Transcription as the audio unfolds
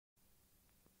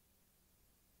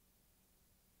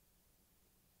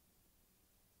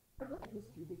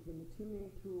history became the two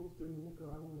main tools during the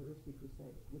Nicaraguan Literacy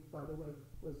Crusade, which, by the way,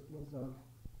 was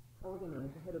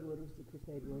organized. The head of the Literacy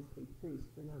Crusade was a priest,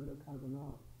 Fernando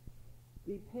Cardinal.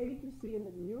 The page you see in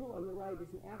the mural on the right is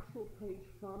an actual page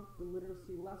from the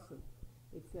literacy lesson.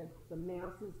 It said, "The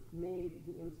masses made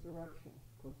the insurrection."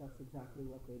 Of course, that's exactly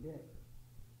what they did.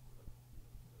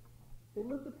 They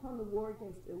looked upon the war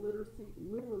against illiteracy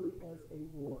literally as a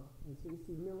war. And so you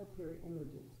see military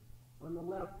images. On the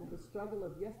left, with the struggle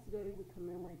of yesterday, we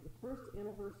commemorate the first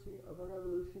anniversary of our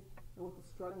revolution, and with the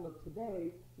struggle of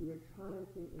today, we are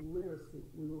triumphing in literacy.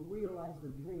 We will realize the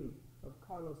dream of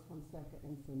Carlos Fonseca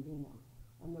and Sandino.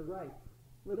 On the right,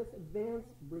 let us advance,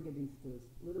 brigadistas.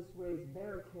 Let us raise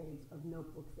barricades of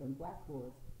notebooks and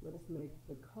blackboards. Let us make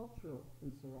the cultural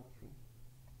insurrection.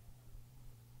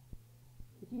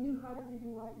 If you knew how to read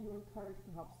and write, you were encouraged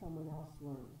to help someone else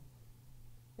learn.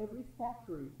 Every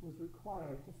factory was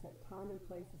required to set time and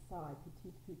place aside to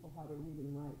teach people how to read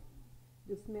and write.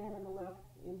 This man on the left,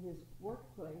 in his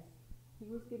workplace, he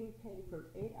was getting paid for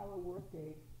an 8-hour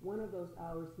workday. One of those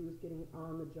hours he was getting an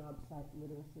on-the-job site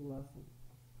literacy lesson.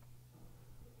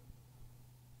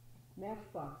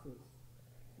 Matchboxes,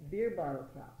 beer bottle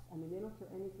caps. I mean, they don't throw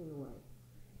anything away.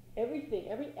 Everything,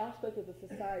 every aspect of the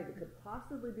society that could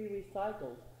possibly be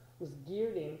recycled was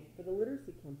geared in for the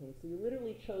literacy campaign. So you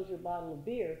literally chose your bottle of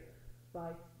beer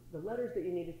by the letters that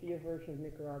you needed for your version of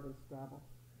Nicaraguan Scrabble.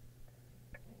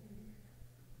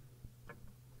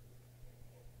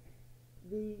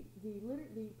 The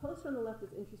poster on the left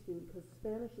is interesting because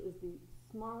Spanish is the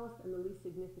smallest and the least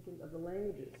significant of the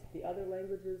languages. The other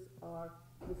languages are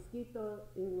Mosquito,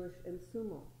 English, and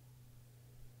Sumo.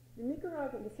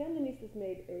 The Sandinistas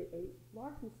made a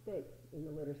large mistake in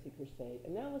the Literacy Crusade,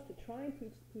 and that was to try and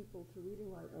teach people to read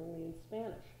and write only in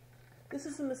Spanish. This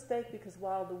is a mistake because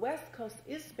while the West Coast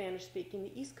is Spanish-speaking,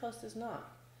 the East Coast is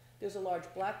not. There's a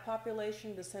large black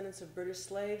population, descendants of British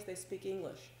slaves, they speak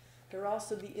English. There are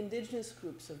also the indigenous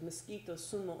groups of Mosquito,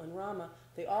 Sumo, and Rama.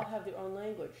 They all have their own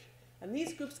language. And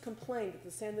these groups complained that the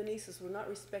Sandinistas were not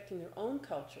respecting their own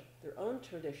culture, their own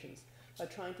traditions, by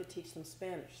trying to teach them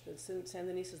Spanish. The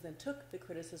Sandinistas then took the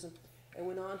criticism and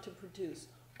went on to produce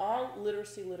all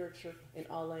literacy literature in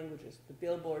all languages, the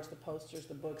billboards, the posters,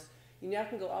 the books. You now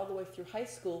can go all the way through high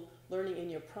school learning in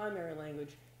your primary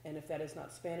language, and if that is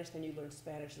not Spanish, then you learn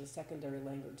Spanish as a secondary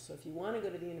language. So if you want to go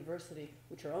to the university,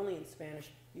 which are only in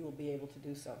Spanish, you will be able to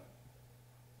do so.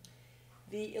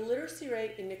 The illiteracy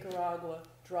rate in Nicaragua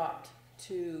dropped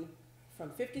from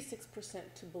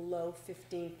 56% to below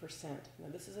 15%. Now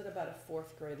this is at about a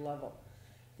 4th grade level.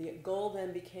 The goal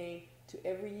then became to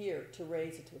every year to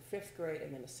raise it to a 5th grade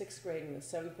and then a 6th grade and a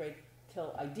 7th grade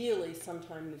till ideally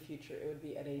sometime in the future it would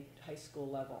be at a high school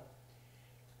level.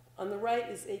 On the right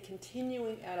is a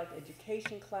continuing adult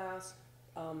education class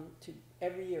to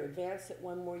every year advance it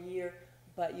one more year,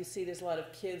 but you see there's a lot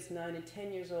of kids 9 and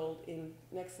 10 years old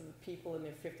next to the people in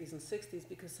their 50s and 60s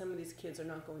because some of these kids are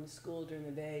not going to school during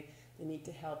the day. They need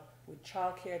to help with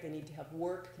childcare, they need to help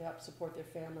work to help support their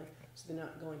family, so they're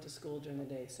not going to school during the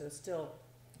day. So it's still,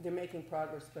 they're making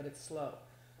progress, but it's slow.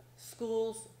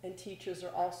 Schools and teachers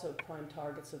are also prime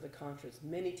targets of the Contras.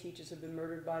 Many teachers have been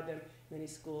murdered by them, many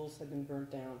schools have been burnt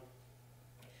down.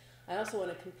 I also want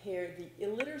to compare the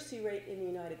illiteracy rate in the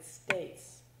United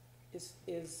States is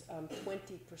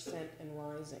 20% and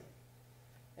rising.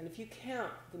 And if you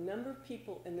count the number of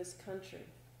people in this country,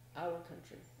 our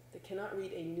country, that cannot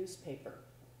read a newspaper,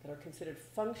 that are considered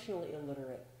functionally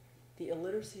illiterate, the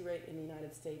illiteracy rate in the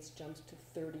United States jumps to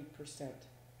 30%.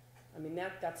 I mean,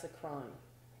 that's a crime.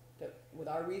 That with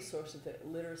our resources, that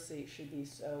literacy should be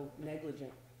so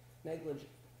neglected.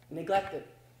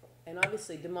 And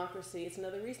obviously, democracy, it's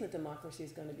another reason that democracy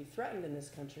is going to be threatened in this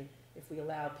country if we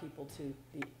allow people to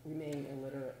remain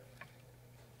illiterate.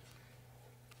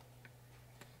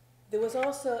 There was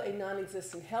also a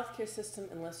non-existent healthcare system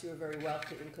unless you were very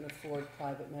wealthy and could afford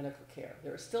private medical care.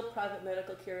 There is still private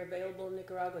medical care available in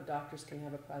Nicaragua. Doctors can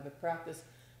have a private practice.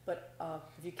 But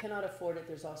if you cannot afford it,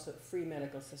 there's also a free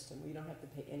medical system where you don't have to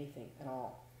pay anything at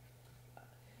all.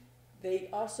 They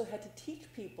also had to teach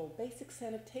people basic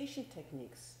sanitation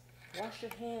techniques. Wash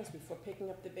your hands before picking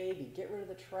up the baby. Get rid of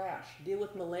the trash. Deal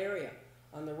with malaria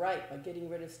on the right by getting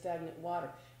rid of stagnant water.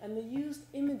 And they used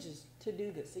images to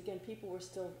do this. Again, people were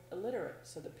still illiterate,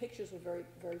 so the pictures were very,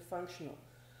 very functional.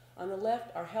 On the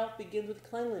left, our health begins with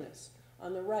cleanliness.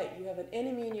 On the right, you have an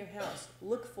enemy in your house.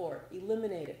 Look for it.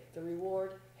 Eliminate it. The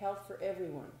reward, health for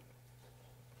everyone.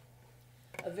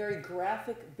 A very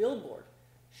graphic billboard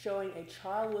showing a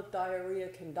child with diarrhea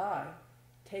can die.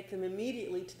 Take them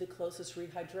immediately to the closest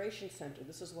rehydration center.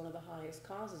 This is one of the highest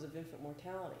causes of infant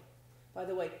mortality. By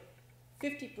the way,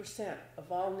 50%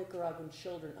 of all Nicaraguan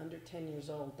children under 10 years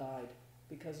old died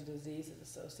because of diseases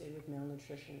associated with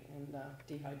malnutrition and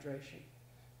dehydration.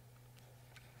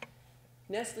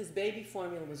 Nestle's baby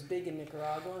formula was big in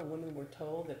Nicaragua, and women were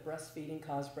told that breastfeeding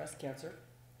caused breast cancer.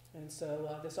 And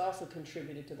so this also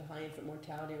contributed to the high infant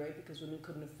mortality rate because women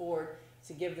couldn't afford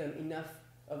to give them enough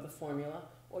of the formula,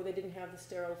 or they didn't have the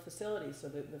sterile facilities, so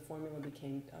the formula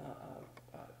became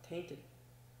tainted.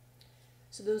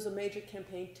 So there was a major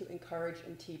campaign to encourage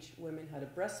and teach women how to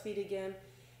breastfeed again.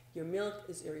 Your milk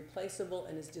is irreplaceable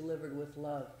and is delivered with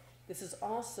love. This is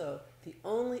also the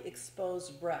only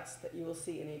exposed breast that you will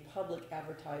see in a public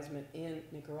advertisement in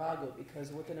Nicaragua,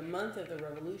 because within a month of the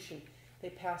revolution, they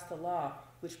passed a law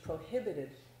which prohibited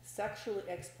sexually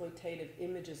exploitative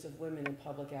images of women in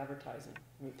public advertising.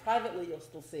 I mean, privately you'll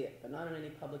still see it, but not on any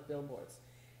public billboards.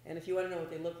 And if you want to know what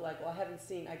they look like, well,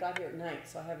 I got here at night,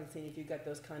 so I haven't seen if you got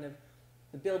those kind of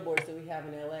the billboards that we have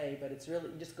in LA, but it's really,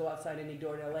 you just go outside any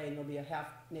door in LA and there'll be a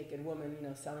half-naked woman, you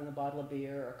know, selling a bottle of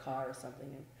beer or a car or something.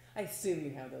 And I assume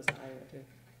you have those in Iowa too.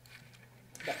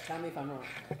 But tell me if I'm wrong.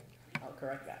 I'll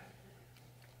correct that.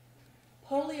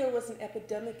 Polio was an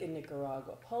epidemic in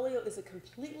Nicaragua. Polio is a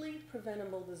completely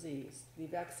preventable disease. The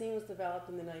vaccine was developed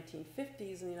in the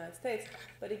 1950s in the United States,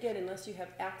 but again, unless you have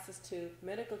access to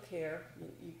medical care,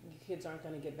 you kids aren't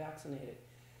going to get vaccinated.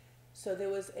 So there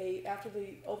was after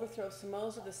the overthrow of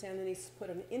Somoza, the Sandinistas put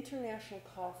an international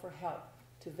call for help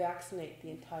to vaccinate the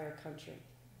entire country.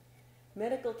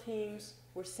 Medical teams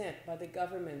were sent by the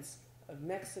governments of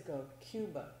Mexico,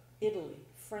 Cuba, Italy,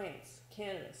 France,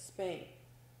 Canada, Spain.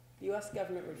 The U.S.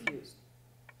 government refused.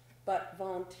 But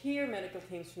volunteer medical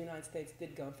teams from the United States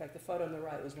did go. In fact, the photo on the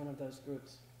right was one of those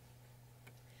groups.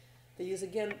 They use,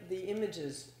 again, the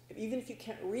images. Even if you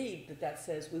can't read that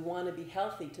says, we want to be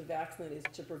healthy, to vaccinate is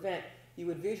to prevent, you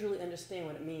would visually understand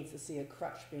what it means to see a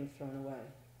crutch being thrown away.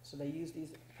 So they use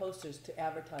these posters to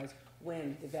advertise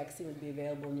when the vaccine would be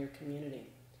available in your community.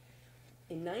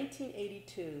 In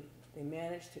 1982, they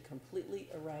managed to completely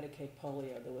eradicate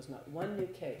polio. There was not one new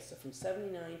case. So from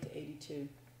 79 to 82,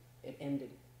 it ended.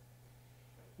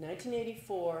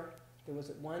 1984, there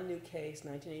was one new case.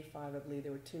 1985, I believe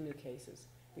there were 2 new cases.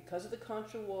 Because of the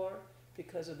Contra War,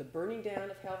 because of the burning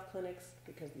down of health clinics,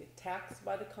 because of the attacks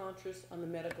by the Contras on the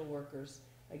medical workers,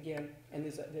 again, and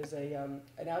there's an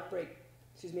outbreak,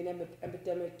 an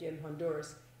epidemic in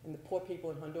Honduras, and the poor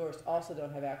people in Honduras also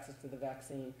don't have access to the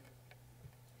vaccine.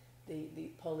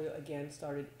 The polio, again,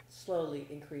 started slowly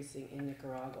increasing in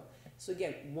Nicaragua. So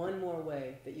again, one more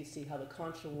way that you see how the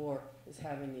Contra War is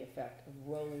having the effect of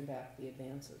rolling back the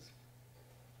advances.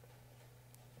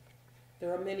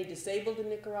 There are many disabled in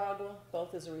Nicaragua,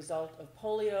 both as a result of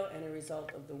polio and a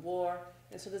result of the war.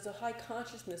 And so there's a high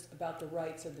consciousness about the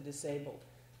rights of the disabled.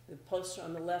 The poster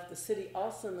on the left, the city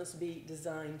also must be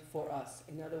designed for us.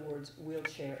 In other words,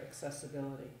 wheelchair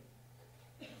accessibility.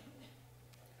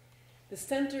 The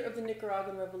center of the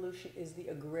Nicaraguan Revolution is the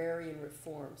agrarian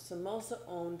reform. Somoza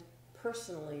owned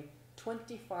personally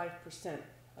 25%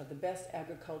 of the best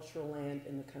agricultural land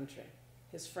in the country.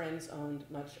 His friends owned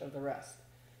much of the rest.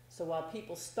 So while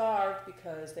people starved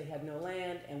because they had no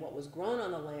land, and what was grown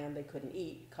on the land they couldn't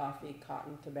eat, coffee,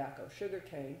 cotton, tobacco,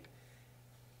 sugarcane,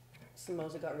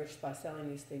 Somoza got rich by selling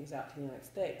these things out to the United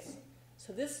States.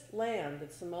 So this land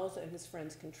that Somoza and his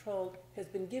friends controlled has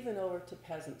been given over to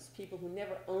peasants. People who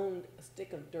never owned a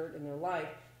stick of dirt in their life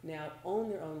now own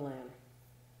their own land.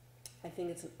 I think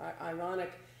it's an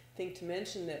ironic thing to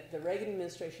mention that the Reagan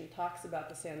administration talks about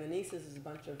the Sandinistas as a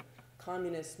bunch of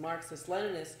communists, Marxists,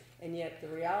 Leninists, and yet the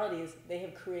reality is they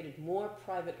have created more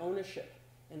private ownership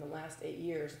in the last 8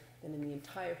 years than in the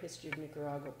entire history of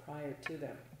Nicaragua prior to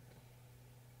them.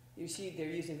 You see they're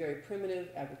using very primitive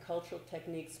agricultural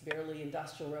techniques, barely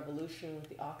industrial revolution with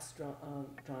the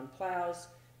ox-drawn plows.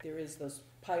 There is those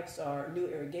pipes are a new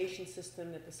irrigation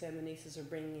system that the Sandinistas are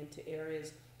bringing into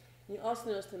areas. And you also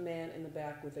notice the man in the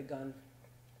back with a gun.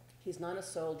 He's not a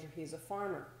soldier, he's a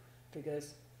farmer,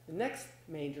 because the next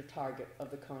major target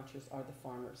of the Contras are the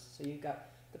farmers. So you've got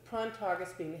the prime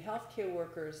targets being the healthcare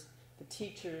workers, the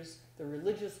teachers, the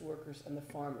religious workers, and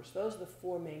the farmers. Those are the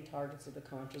 4 main targets of the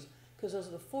Contras, because those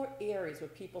are the 4 areas where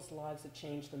people's lives have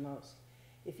changed the most.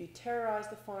 If you terrorize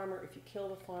the farmer, if you kill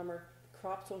the farmer, the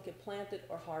crops won't get planted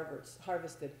or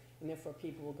harvested, and therefore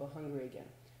people will go hungry again.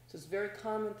 So it's very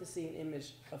common to see an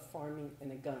image of farming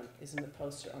and a gun, is in the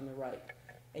poster on the right.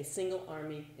 A single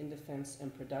army in defense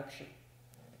and production.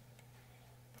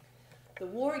 The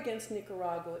war against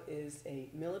Nicaragua is a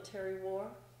military war.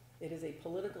 It is a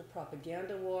political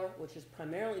propaganda war, which is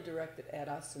primarily directed at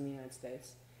us in the United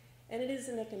States. And it is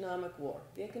an economic war.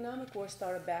 The economic war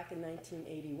started back in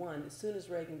 1981, as soon as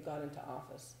Reagan got into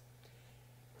office.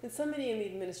 And somebody in the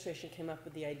administration came up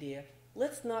with the idea,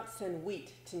 let's not send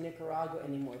wheat to Nicaragua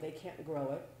anymore. They can't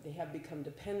grow it. They have become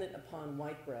dependent upon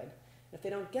white bread. And if they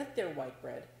don't get their white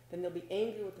bread, then they'll be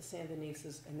angry with the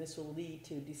Sandinistas, and this will lead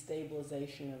to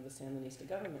destabilization of the Sandinista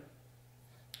government.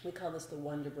 We call this the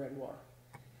Wonder Bread War.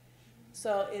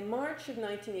 So in March of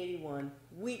 1981,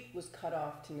 wheat was cut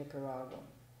off to Nicaragua.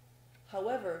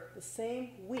 However, the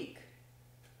same week,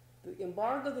 the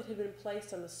embargo that had been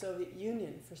placed on the Soviet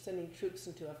Union for sending troops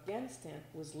into Afghanistan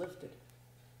was lifted.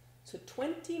 So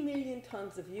 20 million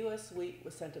tons of US wheat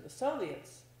was sent to the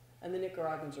Soviets, and the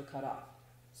Nicaraguans were cut off.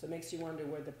 So it makes you wonder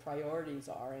where the priorities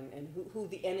are and who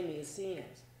the enemy is seen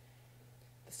as.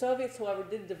 The Soviets, however,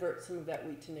 did divert some of that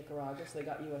wheat to Nicaragua, so they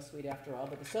got US wheat after all,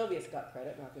 but the Soviets got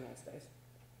credit, not the United States.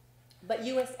 But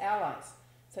US allies,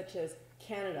 such as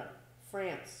Canada,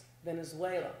 France,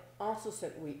 Venezuela, also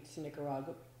sent wheat to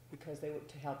Nicaragua because they were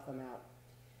to help them out.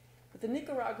 But the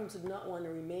Nicaraguans did not want to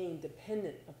remain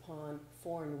dependent upon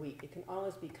foreign wheat. It can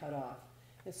always be cut off.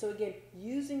 And so again,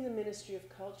 using the Ministry of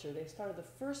Culture, they started the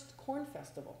first corn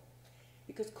festival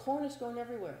because corn is grown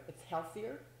everywhere. It's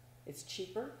healthier, it's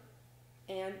cheaper,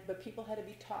 but people had to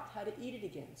be taught how to eat it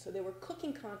again. So there were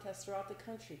cooking contests throughout the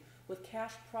country with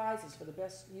cash prizes for the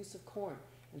best use of corn.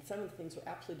 And some of the things were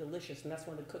absolutely delicious, and that's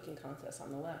one of the cooking contests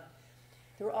on the left.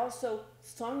 There were also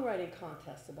songwriting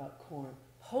contests about corn,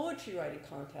 poetry writing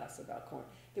contests about corn.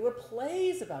 There were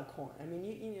plays about corn. I mean,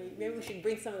 you know, maybe we should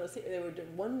bring some of those here. They were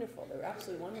wonderful. They were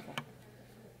absolutely wonderful.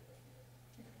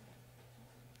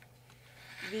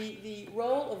 The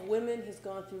role of women has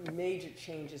gone through major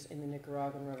changes in the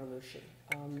Nicaraguan Revolution.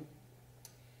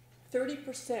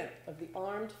 30% of the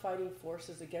armed fighting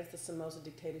forces against the Somoza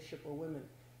dictatorship were women.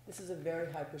 This is a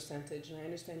very high percentage, and I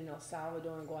understand in El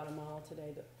Salvador and Guatemala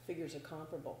today the figures are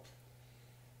comparable.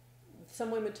 Some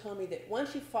women told me that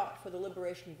once you fought for the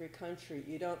liberation of your country,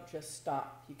 you don't just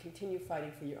stop. You continue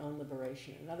fighting for your own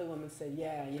liberation. Another woman said,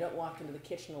 yeah, you don't walk into the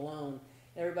kitchen alone.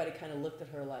 Everybody kind of looked at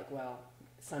her like, well,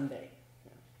 someday.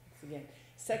 Again,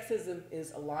 sexism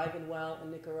is alive and well in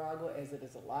Nicaragua as it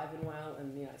is alive and well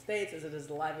in the United States, as it is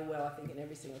alive and well, I think, in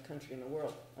every single country in the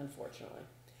world, unfortunately.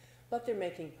 But they're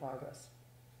making progress.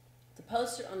 The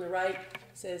poster on the right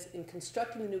says, in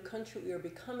constructing the new country, we are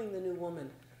becoming the new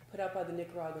woman, put out by the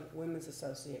Nicaraguan Women's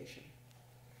Association.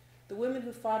 The women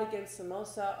who fought against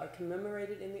Somoza are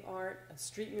commemorated in the art, a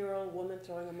street mural, woman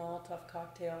throwing a Molotov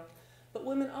cocktail. But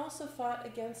women also fought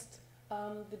against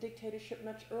the dictatorship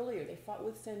much earlier. They fought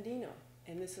with Sandino,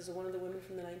 and this is one of the women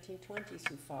from the 1920s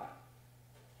who fought.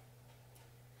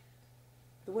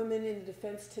 The women in the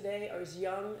defense today are as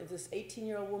young as this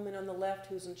 18-year-old woman on the left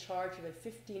who's in charge of a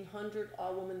 1,500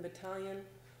 all-woman battalion,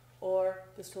 or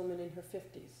this woman in her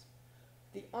 50s.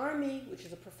 The army, which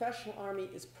is a professional army,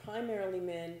 is primarily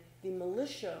men. The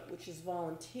militia, which is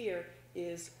volunteer,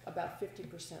 is about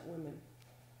 50% women.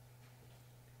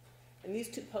 And these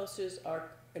two posters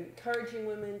are encouraging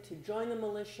women to join the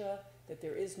militia, that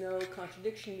there is no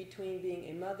contradiction between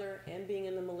being a mother and being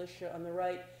in the militia on the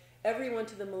right. Everyone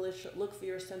to the militia, look for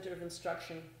your center of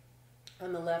instruction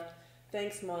on the left.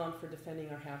 Thanks, Mom, for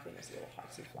defending our happiness. Little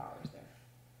hearts and flowers there.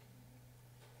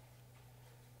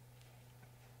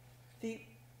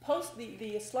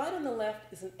 The slide on the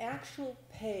left is an actual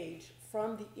page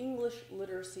from the English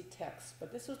literacy text,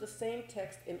 but this was the same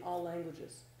text in all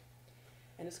languages.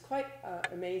 And it's quite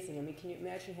amazing. I mean, can you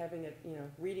imagine having a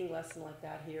reading lesson like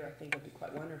that here? I think it would be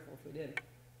quite wonderful if we did.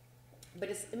 But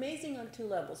it's amazing on two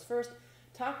levels. First,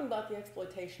 talking about the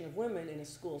exploitation of women in a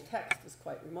school text is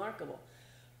quite remarkable.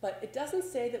 But it doesn't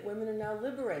say that women are now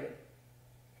liberated.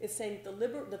 It's saying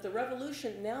that the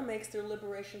revolution now makes their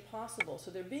liberation possible.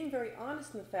 So they're being very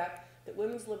honest in the fact that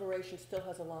women's liberation still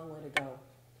has a long way to go.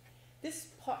 This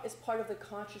is part of the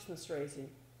consciousness raising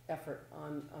effort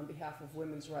on behalf of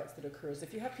women's rights that occurs.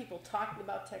 If you have people talking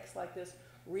about texts like this,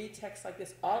 read texts like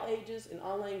this, all ages, in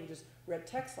all languages, read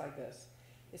texts like this,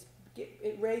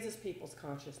 it raises people's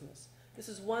consciousness. This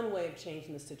is one way of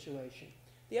changing the situation.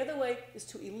 The other way is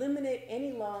to eliminate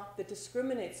any law that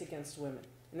discriminates against women.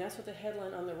 And that's what the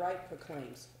headline on the right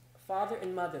proclaims. Father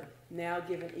and mother, now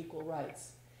given equal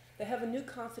rights. They have a new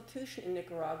constitution in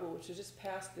Nicaragua, which was just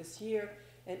passed this year,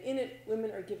 and in it,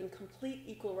 women are given complete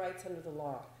equal rights under the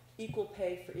law. Equal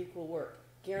pay for equal work,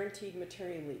 guaranteed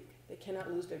maternity leave. They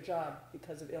cannot lose their job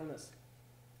because of illness.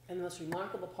 And the most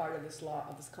remarkable part of this law,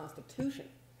 of this constitution,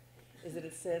 is that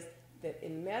it says that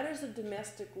in matters of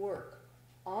domestic work,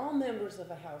 all members of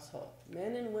a household,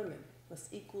 men and women,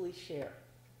 must equally share.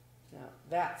 Now,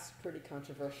 that's pretty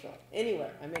controversial. Anyway,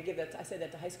 I may give that, I say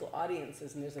that to high school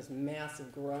audiences, and there's this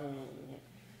massive groan.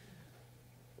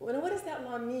 Well, what does that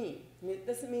law mean? I mean, it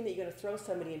doesn't mean that you're going to throw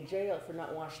somebody in jail for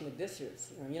not washing the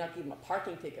dishes. You know, you're not giving them a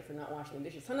parking ticket for not washing the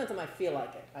dishes. Sometimes I might feel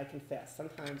like it, I confess.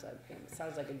 Sometimes it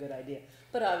sounds like a good idea.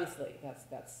 But obviously,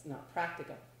 that's not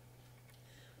practical.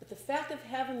 But the fact of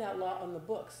having that law on the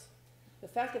books, the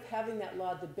fact of having that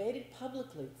law debated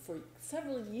publicly for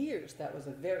several years, that was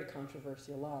a very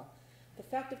controversial law. The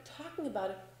fact of talking about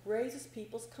it raises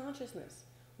people's consciousness.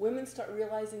 Women start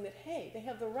realizing that, hey, they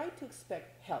have the right to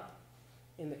expect help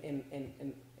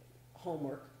in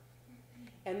homework.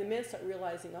 And the men start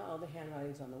realizing, uh-oh, the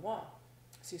handwriting's on the wall.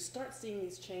 So you start seeing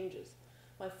these changes.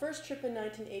 My first trip in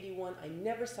 1981, I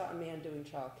never saw a man doing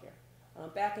childcare.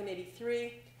 Back in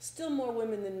 83, still more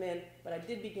women than men, but I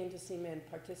did begin to see men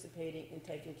participating in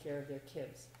taking care of their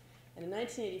kids. And in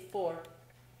 1984,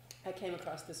 I came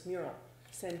across this mural,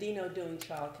 Sandino doing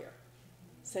childcare.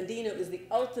 Sandino is the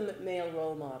ultimate male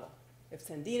role model. If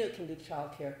Sandino can do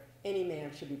childcare, any man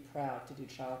should be proud to do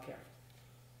childcare.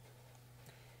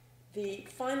 The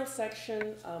final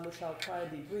section, which I'll try to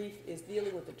be brief, is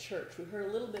dealing with the church. We heard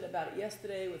a little bit about it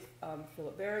yesterday with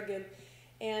Philip Berrigan,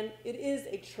 and it is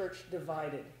a church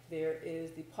divided. There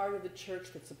is the part of the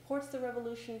church that supports the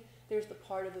revolution. There's the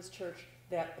part of this church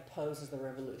that opposes the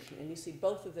revolution. And you see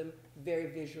both of them very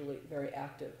visually, very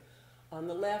active. On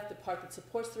the left, the part that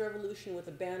supports the revolution with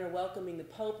a banner welcoming the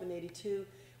Pope in '82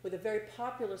 with a very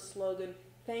popular slogan,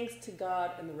 "Thanks to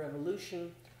God and the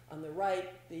Revolution." On the right,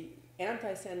 the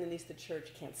anti-Sandinista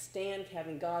church can't stand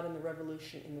having God and the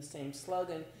revolution in the same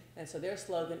slogan, and so their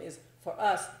slogan is, "For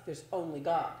us, there's only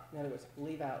God." In other words,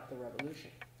 leave out the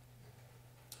revolution.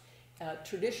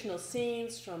 Traditional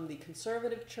scenes from the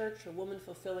conservative church, a woman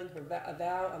fulfilling her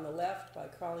vow on the left by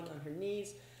crawling on her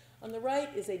knees. On the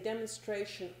right is a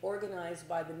demonstration organized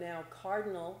by the now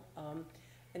cardinal,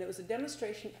 and it was a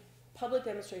demonstration, public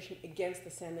demonstration against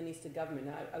the Sandinista government.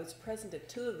 Now, I was present at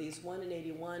two of these, one in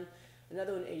 '81,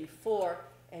 another one in '84,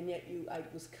 and yet I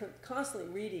was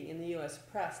constantly reading in the U.S.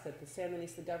 press that the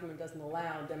Sandinista government doesn't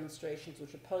allow demonstrations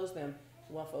which oppose them.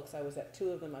 Well, folks, I was at two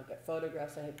of them. I've got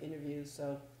photographs, I had interviews,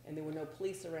 and there were no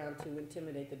police around to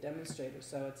intimidate the demonstrators,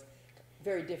 so it's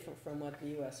very different from what the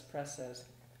U.S. press says.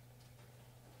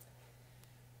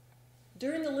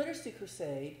 During the literacy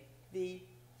crusade, the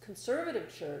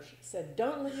conservative church said,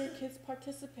 don't let your kids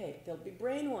participate. They'll be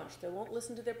brainwashed. They won't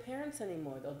listen to their parents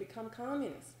anymore. They'll become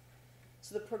communists.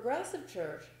 So the progressive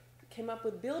church came up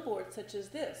with billboards such as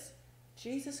this: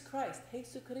 Jesus Christ,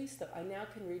 Jesucristo, I now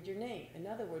can read your name. In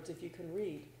other words, if you can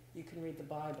read the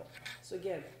Bible. So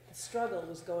again, the struggle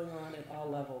was going on at all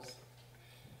levels.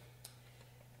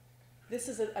 This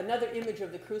is another image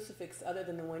of the crucifix other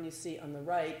than the one you see on the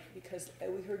right, because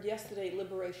we heard yesterday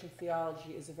liberation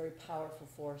theology is a very powerful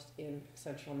force in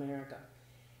Central America.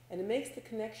 And it makes the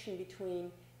connection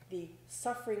between the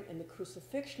suffering and the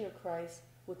crucifixion of Christ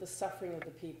with the suffering of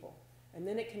the people. And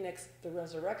then it connects the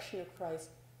resurrection of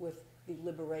Christ with the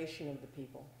liberation of the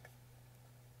people.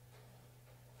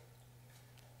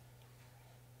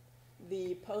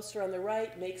 The poster on the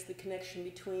right makes the connection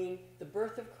between the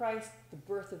birth of Christ, the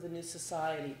birth of the new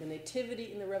society, the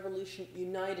nativity and the revolution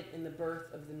united in the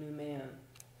birth of the new man.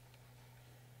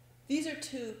 These are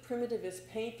two primitivist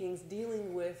paintings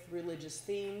dealing with religious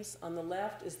themes. On the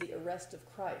left is the arrest of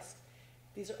Christ.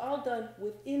 These are all done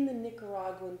within the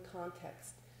Nicaraguan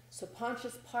context. So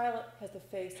Pontius Pilate has the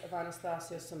face of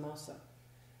Anastasio Somoza.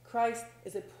 Christ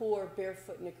is a poor,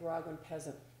 barefoot Nicaraguan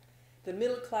peasant. The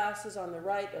middle classes on the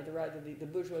right, or the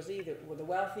bourgeoisie, the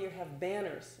wealthier, have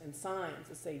banners and signs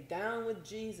that say, down with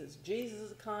Jesus, Jesus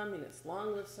is a communist,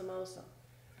 long live Somoza.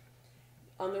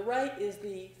 On the right is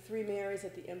the three Marys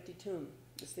at the empty tomb.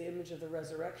 It's the image of the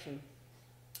resurrection.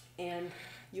 And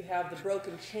you have the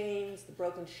broken chains, the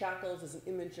broken shackles as an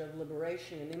image of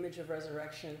liberation, an image of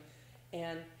resurrection.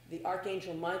 And the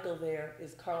Archangel Michael there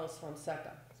is Carlos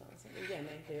Fonseca. So again,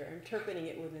 they're interpreting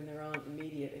it within their own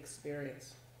immediate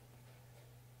experience.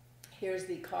 Here's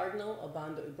the Cardinal,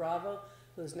 Obando Bravo,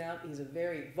 he's a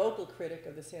very vocal critic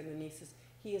of the Sandinistas.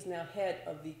 He is now head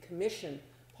of the commission,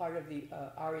 part of the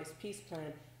Arias peace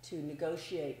plan, to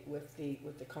negotiate with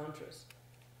the Contras.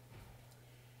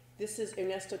 This is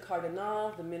Ernesto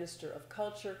Cardenal, the Minister of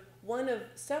Culture, one of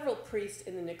several priests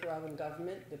in the Nicaraguan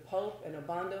government. The Pope and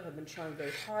Obando have been trying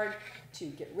very hard to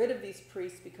get rid of these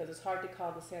priests because it's hard to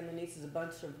call the Sandinistas a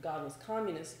bunch of godless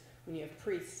communists when you have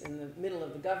priests in the middle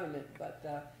of the government, but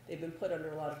they've been put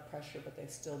under a lot of pressure, but they've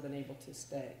still been able to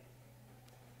stay.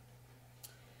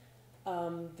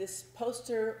 This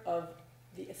poster of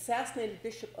the assassinated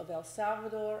Bishop of El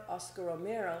Salvador, Oscar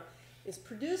Romero, is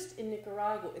produced in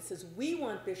Nicaragua. It says, we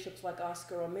want bishops like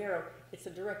Oscar Romero. It's a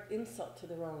direct insult to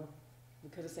their own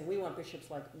because it's saying we want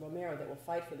bishops like Romero that will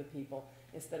fight for the people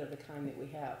instead of the kind that we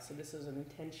have. So this is an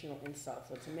intentional insult.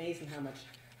 So it's amazing how much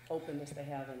openness they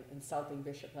have in insulting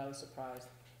bishops. I was surprised.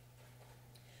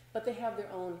 But they have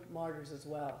their own martyrs as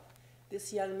well.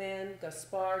 This young man,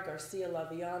 Gaspar Garcia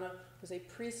Laviana, was a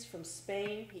priest from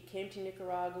Spain. He came to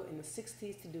Nicaragua in the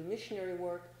 60s to do missionary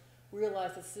work,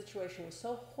 realized the situation was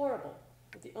so horrible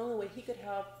that the only way he could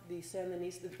help the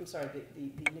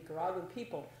Nicaraguan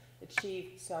people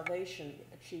achieve salvation,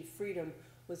 achieve freedom,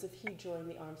 was if he joined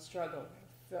the armed struggle.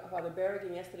 Father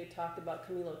Berrigan yesterday talked about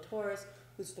Camilo Torres,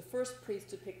 who's the first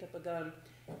priest who picked up a gun,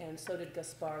 and so did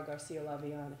Gaspar Garcia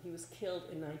Laviana. He was killed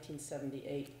in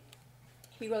 1978.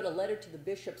 He wrote a letter to the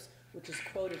bishops, which is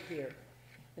quoted here,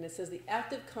 and it says, "The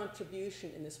active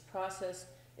contribution in this process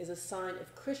is a sign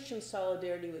of Christian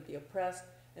solidarity with the oppressed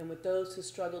and with those who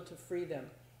struggle to free them.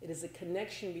 It is a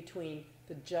connection between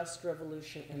the just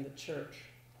revolution and the church."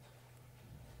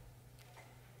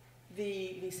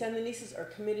 The Sandinistas are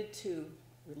committed to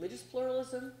religious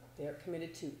pluralism. They are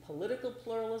committed to political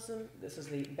pluralism. This is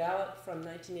the ballot from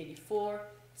 1984.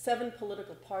 7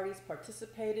 political parties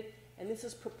participated, and this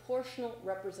is proportional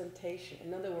representation.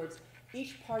 In other words,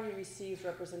 each party receives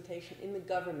representation in the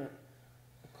government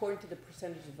according to the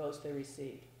percentage of votes they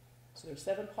received. So there are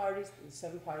 7 parties, and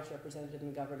 7 parties represented in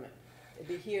the government. It'd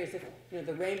be here as if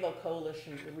the Rainbow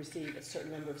Coalition would receive a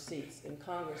certain number of seats in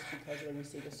Congress because they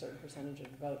received a certain percentage of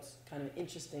votes. Kind of an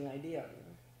interesting idea.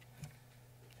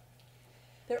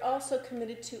 They're also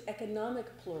committed to economic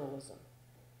pluralism.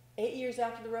 8 years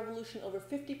after the revolution, over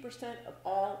 50% of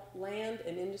all land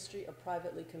and industry are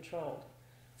privately controlled.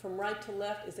 From right to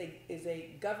left is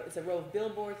a row of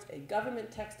billboards, a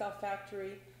government textile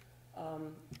factory,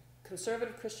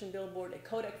 conservative Christian billboard, a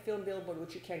Kodak film billboard,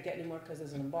 which you can't get anymore because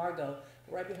there's an embargo.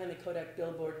 Right behind the Kodak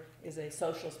billboard is a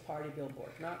Socialist Party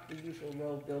billboard, not the usual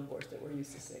row of billboards that we're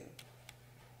used to seeing.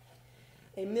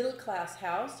 A middle-class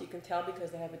house, you can tell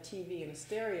because they have a TV and a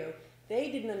stereo. They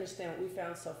didn't understand what we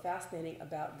found so fascinating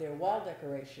about their wall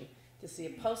decoration, to see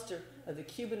a poster of the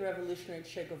Cuban revolutionary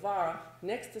Che Guevara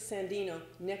next to Sandino,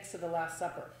 next to the Last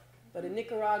Supper. But in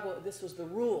Nicaragua, this was the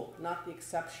rule, not the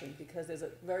exception, because there's a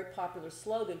very popular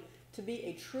slogan, to be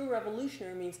a true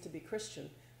revolutionary means to be Christian,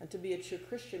 and to be a true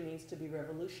Christian means to be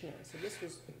revolutionary. So this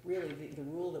was really the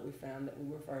rule that we found, that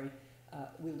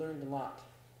we learned a lot.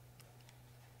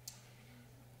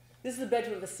 This is the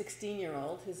bedroom of a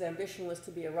 16-year-old. His ambition was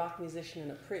to be a rock musician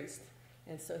and a priest.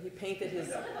 And so he painted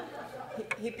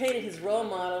his role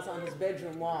models on his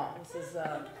bedroom wall. This is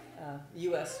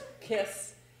U.S.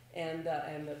 Kiss, and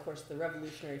of course the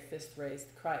revolutionary fist raised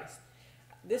Christ.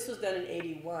 This was done in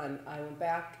 '81. I went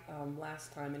back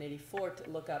last time in '84 to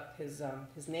look up his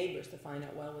neighbors to find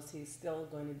out, well, was he still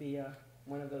going to be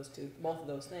one of those two, both of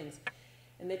those things?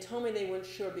 And they told me they weren't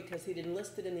sure because he'd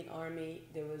enlisted in the army.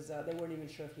 They weren't even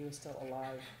sure if he was still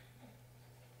alive.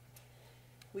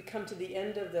 We come to the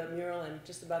end of the mural and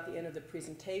just about the end of the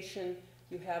presentation.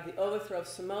 You have the overthrow of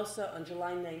Somoza on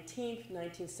July 19th,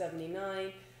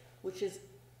 1979, which is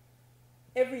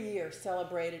every year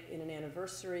celebrated in an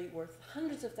anniversary where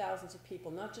hundreds of thousands of people,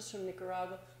 not just from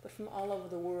Nicaragua, but from all over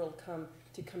the world, come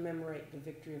to commemorate the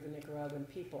victory of the Nicaraguan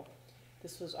people.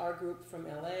 This was our group from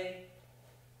LA.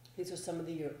 These are some of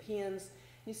the Europeans.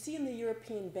 You see in the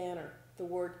European banner the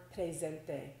word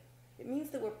presente. It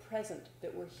means that we're present,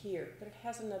 that we're here, but it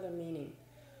has another meaning.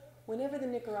 Whenever the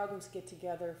Nicaraguans get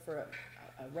together for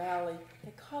a rally,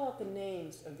 they call out the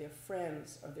names of their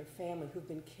friends or their family who've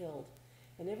been killed.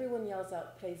 And everyone yells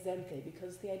out presente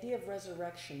because the idea of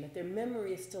resurrection, that their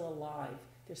memory is still alive,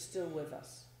 they're still with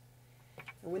us.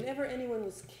 And whenever anyone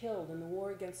was killed in the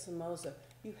war against Somoza,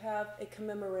 you have a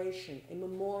commemoration, a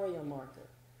memorial marker.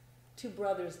 2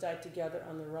 brothers died together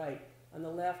on the right. On the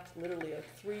left, literally, are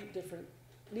 3 different.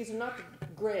 These are not the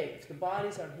graves. The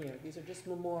bodies aren't here. These are just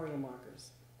memorial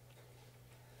markers.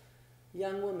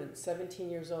 Young woman, 17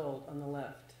 years old, on the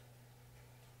left.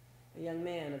 A young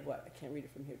man of what? I can't read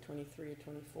it from here, 23 or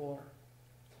 24.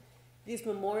 These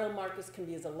memorial markers can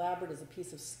be as elaborate as a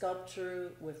piece of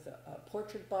sculpture with a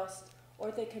portrait bust,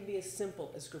 or they can be as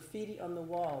simple as graffiti on the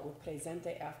wall with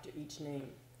presente after each name.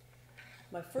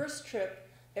 My first trip,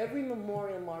 every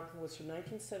memorial marker was from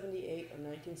 1978 or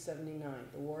 1979,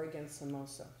 the war against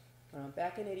Somoza.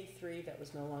 Back in '83, that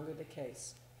was no longer the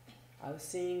case. I was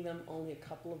seeing them only a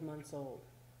couple of months old.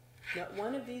 Not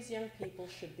one of these young people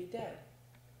should be dead.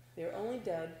 They're only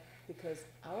dead because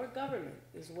our government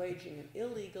is waging an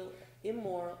illegal,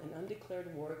 immoral, and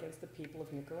undeclared war against the people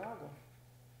of Nicaragua.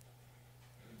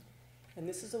 And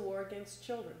this is a war against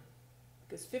children,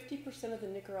 because 50% of the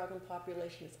Nicaraguan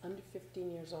population is under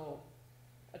 15 years old.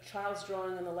 a child's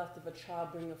drawing on the left of a child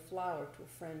bringing a flower to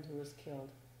a friend who was killed.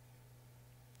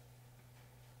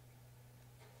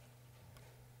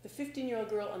 The 15-year-old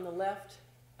girl on the left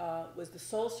was the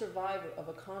sole survivor of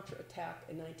a Contra attack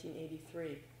in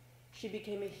 1983. She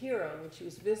became a hero when she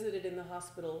was visited in the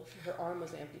hospital. Her arm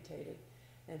was amputated.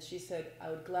 And she said, "I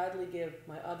would gladly give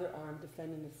my other arm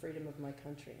defending the freedom of my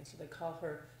country." And so they call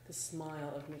her the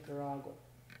smile of Nicaragua.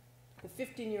 The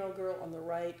 15-year-old girl on the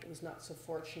right was not so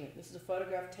fortunate. This is a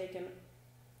photograph taken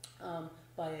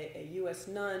by a U.S.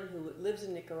 nun who lives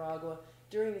in Nicaragua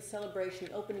during the celebration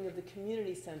opening of the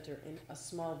community center in a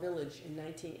small village in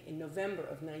November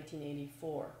of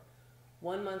 1984.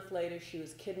 1 month later, she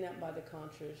was kidnapped by the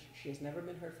Contras. She has never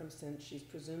been heard from since. She's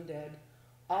presumed dead.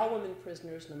 All women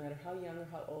prisoners, no matter how young or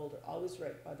how old, are always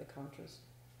raped by the Contras.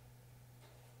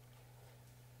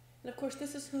 And of course,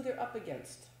 this is who they're up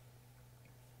against.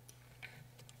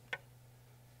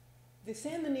 The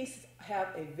Sandinistas have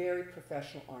a very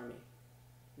professional army,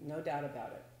 no doubt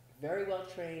about it. Very well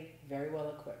trained, very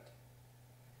well equipped.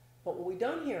 But what we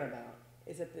don't hear about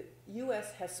is that the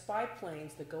U.S. has spy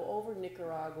planes that go over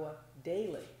Nicaragua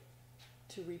daily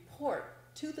to report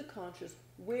to the Contras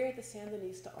where the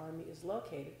Sandinista army is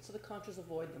located, so the Contras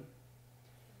avoid them.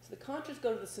 So the Contras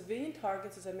go to the civilian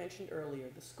targets, as I mentioned earlier,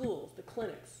 the schools, the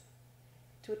clinics,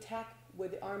 to attack where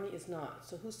the army is not.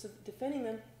 So who's defending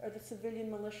them are the civilian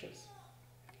militias.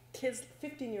 Kids,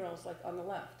 15-year-olds like on the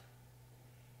left.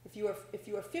 If you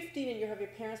are 15 and you have your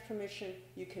parents' permission,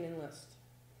 you can enlist.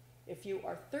 If you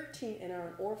are 13 and are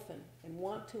an orphan and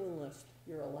want to enlist,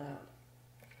 you're allowed.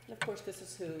 And of course, this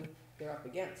is who they're up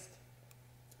against.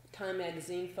 Time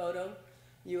magazine photo,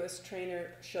 U.S.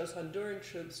 trainer shows Honduran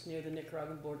troops near the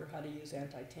Nicaraguan border how to use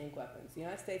anti-tank weapons. The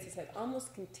United States has had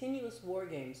almost continuous war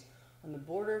games on the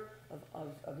border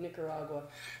of Nicaragua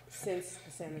since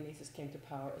the Sandinistas came to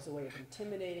power, as a way of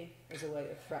intimidating, as a way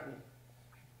of threatening.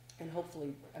 And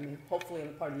hopefully on the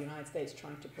part of the United States,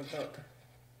 trying to provoke.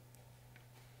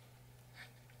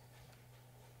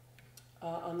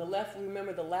 On the left, we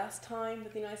remember the last time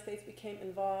that the United States became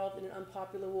involved in an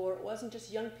unpopular war. It wasn't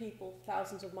just young people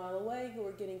thousands of miles away who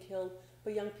were getting killed,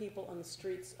 but young people on the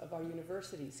streets of our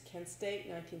universities. Kent State,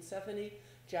 1970,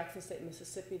 Jackson State,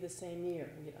 Mississippi, the same year.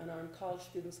 We had unarmed college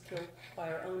students killed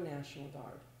by our own National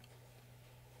Guard.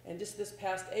 And just this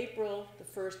past April, the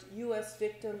first U.S.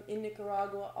 victim in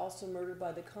Nicaragua, also murdered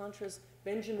by the Contras,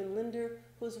 Benjamin Linder,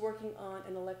 who was working on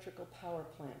an electrical power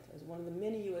plant as one of the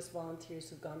many U.S. volunteers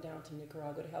who've gone down to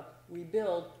Nicaragua to help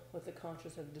rebuild what the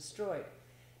Contras have destroyed.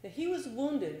 Now, he was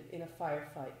wounded in a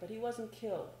firefight, but he wasn't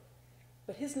killed.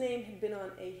 But his name had been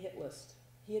on a hit list.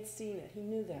 He had seen it. He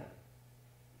knew that.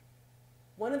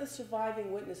 One of the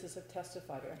surviving witnesses have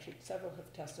testified, or actually several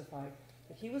have testified,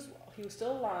 that he was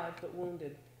still alive but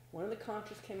wounded. One of the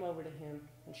Contras came over to him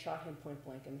and shot him point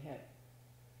blank in the head.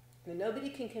 Now, nobody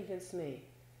can convince me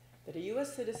that a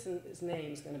U.S. citizen's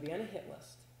name is going to be on a hit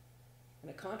list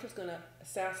and a Contra's going to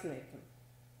assassinate them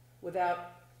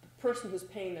without the person who's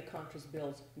paying the Contra's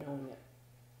bills knowing it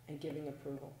and giving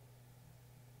approval.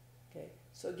 Okay?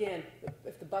 So again,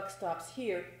 if the buck stops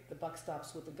here, the buck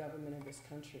stops with the government of this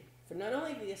country. For not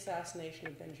only the assassination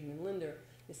of Benjamin Linder,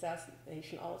 the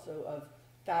assassination also of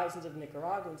thousands of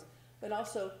Nicaraguans, but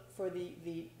also for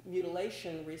the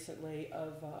mutilation recently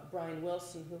of Brian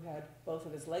Wilson, who had both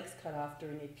of his legs cut off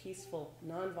during a peaceful,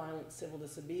 nonviolent civil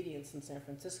disobedience in San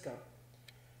Francisco.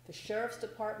 The Sheriff's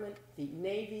Department, the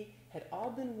Navy, had all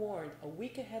been warned a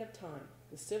week ahead of time.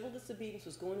 The civil disobedience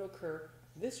was going to occur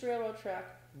this railroad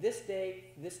track, this day,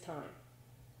 this time.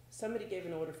 Somebody gave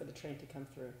an order for the train to come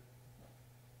through.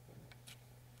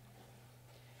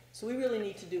 So we really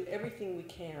need to do everything we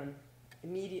can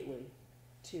immediately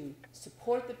to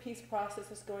support the peace process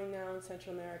that's going now in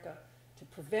Central America, to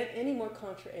prevent any more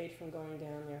Contra aid from going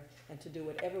down there, and to do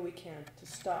whatever we can to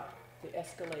stop the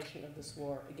escalation of this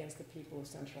war against the people of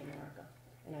Central America.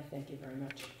 And I thank you very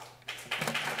much.